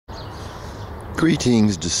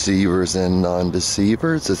Greetings, deceivers and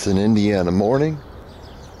non-deceivers. It's an Indiana morning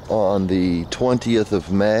on the 20th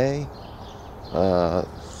of May,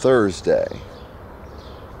 Thursday.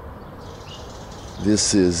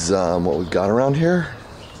 This is what we've got around here.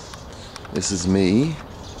 This is me,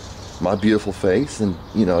 my beautiful face, and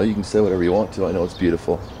you know, you can say whatever you want to. I know it's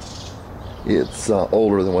beautiful. It's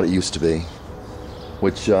older than what it used to be,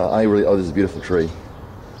 which oh, this is a beautiful tree.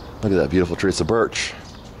 Look at that beautiful tree. It's a birch.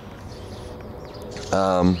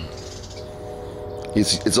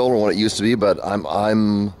 It's older than what it used to be, but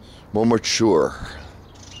I'm more mature.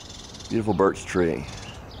 Beautiful birch tree.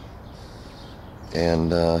 And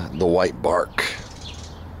the white bark.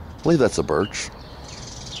 I believe that's a birch.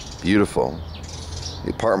 Beautiful.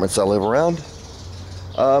 The apartments I live around.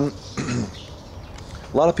 A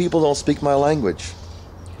lot of people don't speak my language.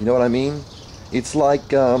 You know what I mean? It's like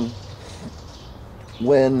for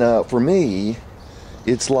me,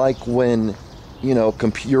 it's like when, you know,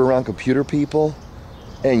 you're around computer people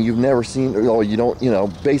and you've never seen, or you don't, you know,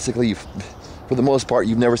 basically, for the most part,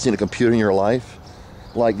 you've never seen a computer in your life.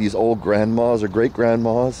 Like these old grandmas or great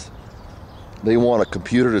grandmas, they want a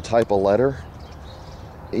computer to type a letter,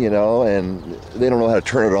 you know, and they don't know how to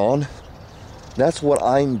turn it on. That's what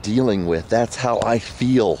I'm dealing with. That's how I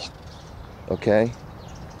feel. Okay?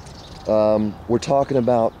 We're talking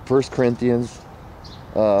about 1 Corinthians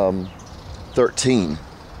 13.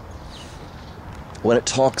 When it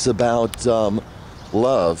talks about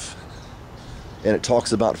love, and it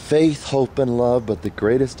talks about faith, hope, and love, but the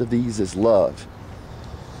greatest of these is love.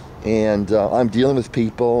 And I'm dealing with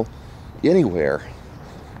people anywhere,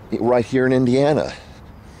 right here in Indiana,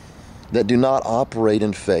 that do not operate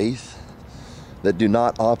in faith, that do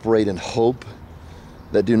not operate in hope,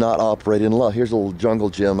 that do not operate in love. Here's a little jungle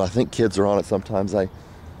gym. I think kids are on it sometimes. I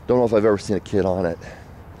don't know if I've ever seen a kid on it.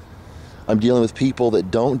 I'm dealing with people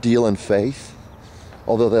that don't deal in faith,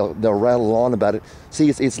 although they'll rattle on about it. See,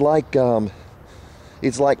 it's like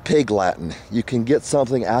pig Latin. You can get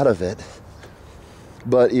something out of it,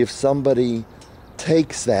 but if somebody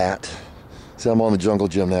takes that, see, I'm on the jungle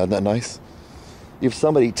gym now, isn't that nice? If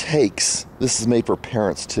somebody takes, this is made for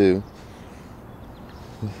parents too,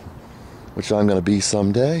 which I'm going to be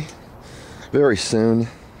someday, very soon.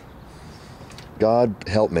 God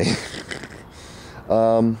help me.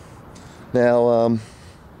 Now,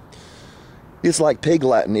 it's like pig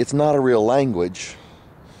Latin. It's not a real language,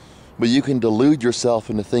 but you can delude yourself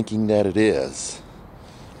into thinking that it is.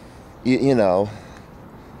 You know,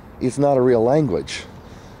 it's not a real language.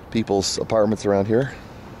 People's apartments around here.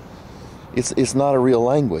 It's not a real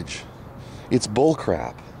language. It's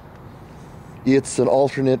bullcrap. It's an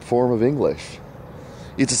alternate form of English.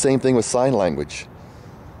 It's the same thing with sign language.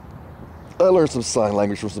 I learned some sign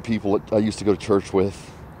language from some people that I used to go to church with.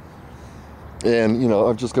 And, you know,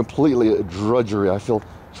 I'm just completely a drudgery. I feel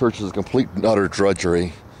church is a complete and utter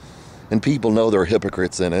drudgery. And people know they're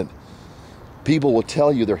hypocrites in it. People will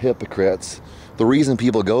tell you they're hypocrites. The reason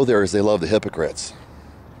people go there is they love the hypocrites.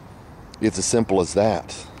 It's as simple as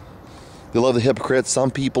that. They love the hypocrites.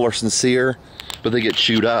 Some people are sincere, but they get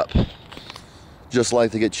chewed up. Just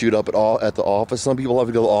like they get chewed up at the office. Some people have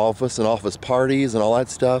to go to the office and office parties and all that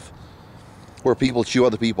stuff, where people chew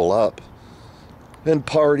other people up. And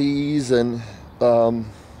parties, and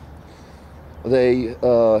they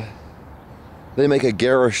make a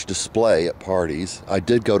garish display at parties. I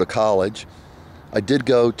did go to college. I did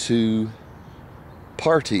go to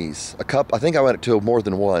parties. I think I went to more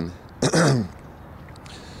than one.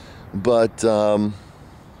 But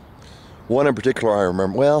one in particular I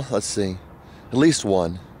remember. Well, let's see. At least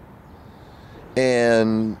one.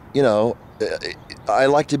 And, you know, I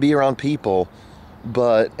like to be around people.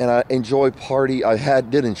 And I enjoy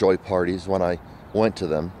did enjoy parties when I went to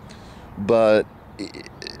them, but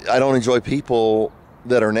I don't enjoy people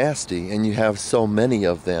that are nasty, and you have so many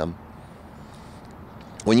of them.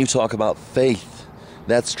 When you talk about faith,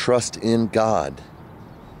 that's trust in God.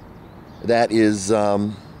 That is,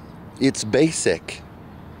 it's basic,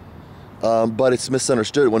 but it's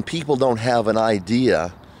misunderstood. When people don't have an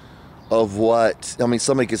idea of what, I mean,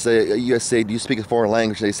 somebody could say, do you speak a foreign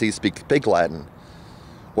language? They say you speak pig Latin.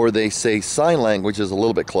 Or they say sign language is a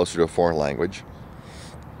little bit closer to a foreign language.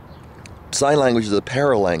 Sign language is a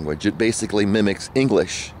paralanguage. It basically mimics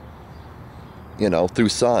English, you know, through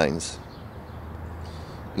signs.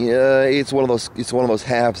 Yeah, it's one of those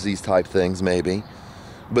halvesies type things, maybe.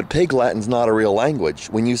 But pig Latin's not a real language.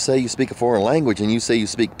 When you say you speak a foreign language and you say you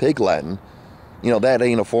speak pig Latin, you know, that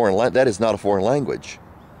ain't a foreign that is not a foreign language.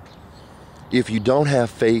 If you don't have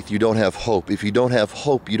faith, you don't have hope. If you don't have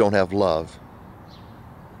hope, you don't have love.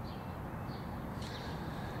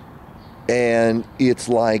 And it's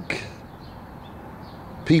like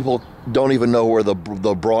people don't even know where the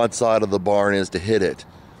broadside of the barn is to hit it.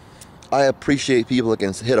 I appreciate people that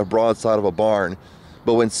can hit a broadside of a barn,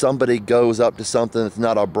 but when somebody goes up to something that's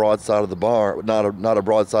not a broadside of the barn, not a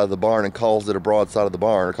broadside of the barn, and calls it a broadside of the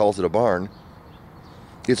barn, or calls it a barn,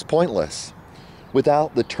 it's pointless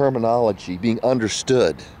without the terminology being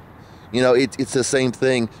understood. You know, it's the same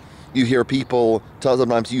thing. You hear people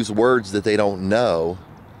sometimes use words that they don't know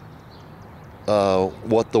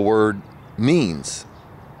what the word means.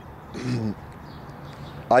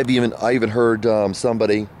 I even heard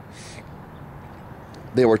somebody,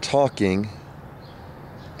 they were talking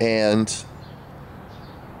and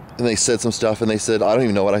they said some stuff and they said, I don't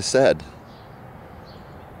even know what I said.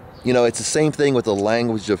 You know, it's the same thing with the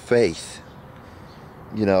language of faith,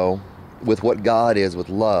 you know, with what God is, with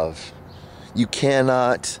love. You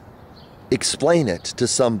cannot explain it to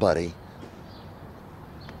somebody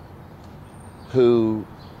who,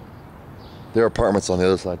 their apartment's on the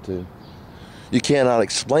other side too. You cannot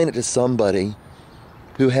explain it to somebody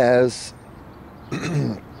who has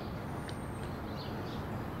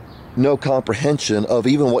no comprehension of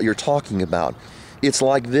even what you're talking about. It's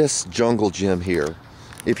like this jungle gym here.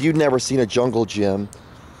 If you'd never seen a jungle gym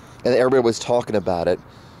and everybody was talking about it,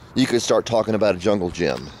 you could start talking about a jungle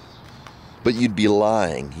gym. But you'd be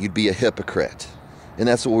lying. You'd be a hypocrite. And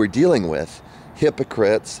that's what we're dealing with.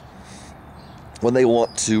 Hypocrites, when they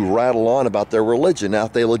want to rattle on about their religion. Now,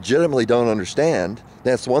 if they legitimately don't understand,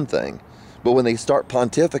 that's one thing. But when they start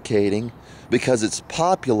pontificating because it's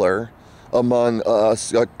popular among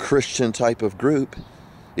us, a Christian type of group,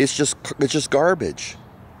 it's just garbage.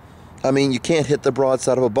 I mean, you can't hit the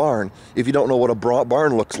broadside of a barn if you don't know what a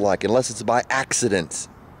barn looks like, unless it's by accident.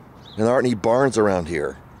 And there aren't any barns around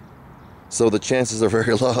here, so the chances are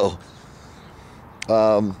very low.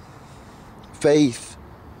 Faith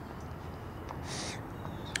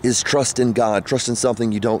is trust in God, trust in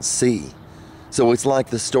something you don't see. So it's like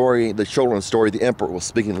the story, the children's story, the emperor was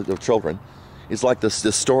speaking of children. It's like the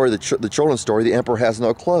story, the children's story, the emperor has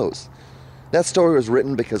no clothes. That story was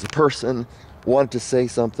written because a person wanted to say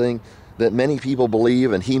something that many people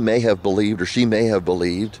believe, and he may have believed or she may have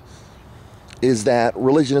believed, is that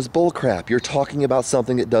religion is bullcrap. You're talking about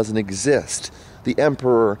something that doesn't exist. The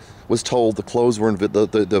emperor was told the clothes were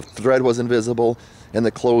the thread was invisible and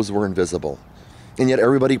the clothes were invisible. And yet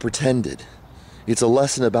everybody pretended. It's a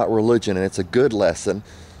lesson about religion, and it's a good lesson,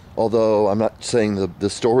 although I'm not saying the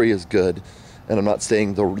story is good, and I'm not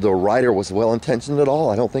saying the writer was well-intentioned at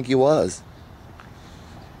all. I don't think he was.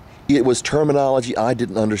 It was terminology I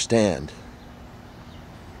didn't understand.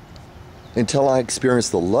 Until I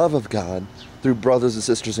experienced the love of God through brothers and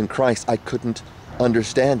sisters in Christ, I couldn't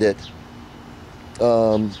understand it.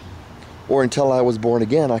 Or until I was born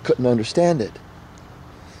again, I couldn't understand it.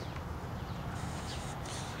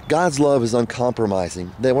 God's love is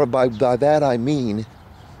uncompromising. By that I mean,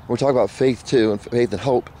 we're talking about faith too, and faith and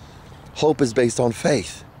hope. Hope is based on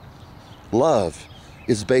faith. Love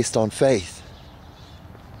is based on faith.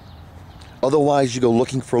 Otherwise, you go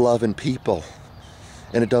looking for love in people,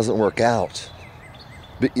 and it doesn't work out.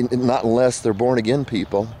 But not unless they're born again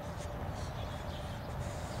people.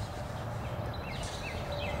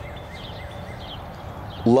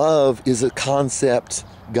 Love is a concept.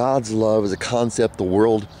 God's love is a concept the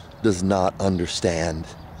world does not understand.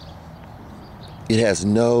 It has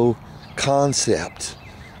no concept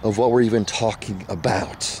of what we're even talking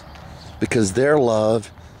about, because their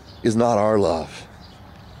love is not our love.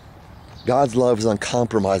 God's love is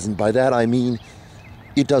uncompromising. By that I mean,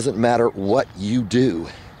 it doesn't matter what you do.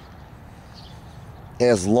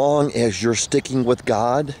 As long as you're sticking with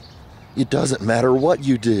God, it doesn't matter what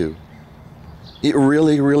you do. It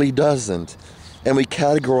really, really doesn't. And we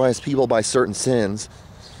categorize people by certain sins.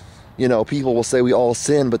 You know, people will say we all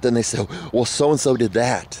sin, but then they say, well, so-and-so did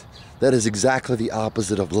that. That is exactly the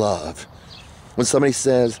opposite of love. When somebody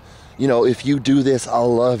says, you know, if you do this,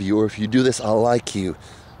 I'll love you, or if you do this, I'll like you,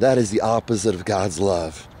 that is the opposite of God's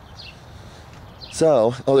love.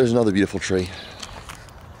 So, oh, there's another beautiful tree.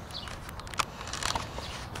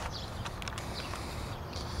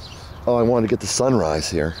 Oh, I wanted to get the sunrise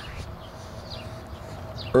here.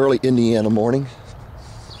 Early Indiana morning.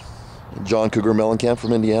 John Cougar Mellencamp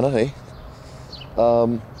from Indiana, hey?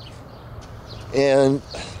 And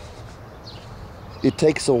it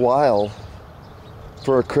takes a while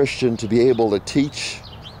for a Christian to be able to teach,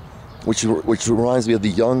 which reminds me of the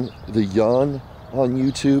young on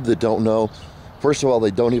YouTube that don't know. First of all,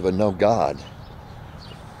 they don't even know God.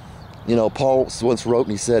 You know, Paul once wrote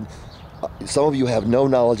and he said, some of you have no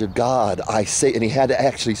knowledge of God. I say, and he had to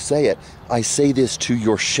actually say it, I say this to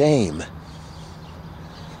your shame.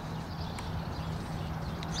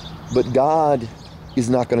 But God He's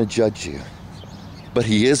not going to judge you, but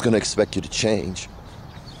he is going to expect you to change.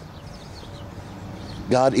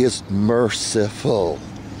 God is merciful.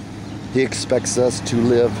 He expects us to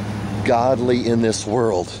live godly in this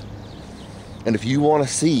world. And if you want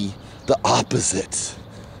to see the opposite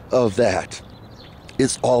of that,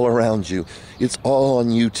 it's all around you. It's all on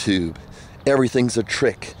YouTube. Everything's a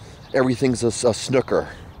trick. Everything's a snooker.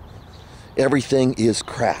 Everything is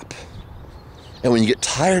crap. And when you get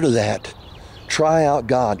tired of that, try out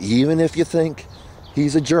God. Even if you think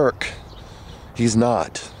he's a jerk, he's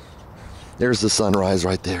not. There's the sunrise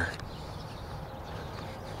right there.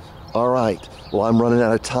 All right. Well, I'm running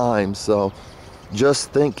out of time, so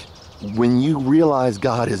just think, when you realize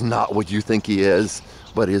God is not what you think he is,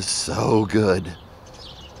 but is so good,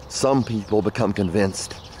 some people become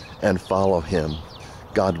convinced and follow him.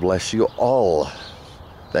 God bless you all.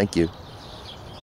 Thank you.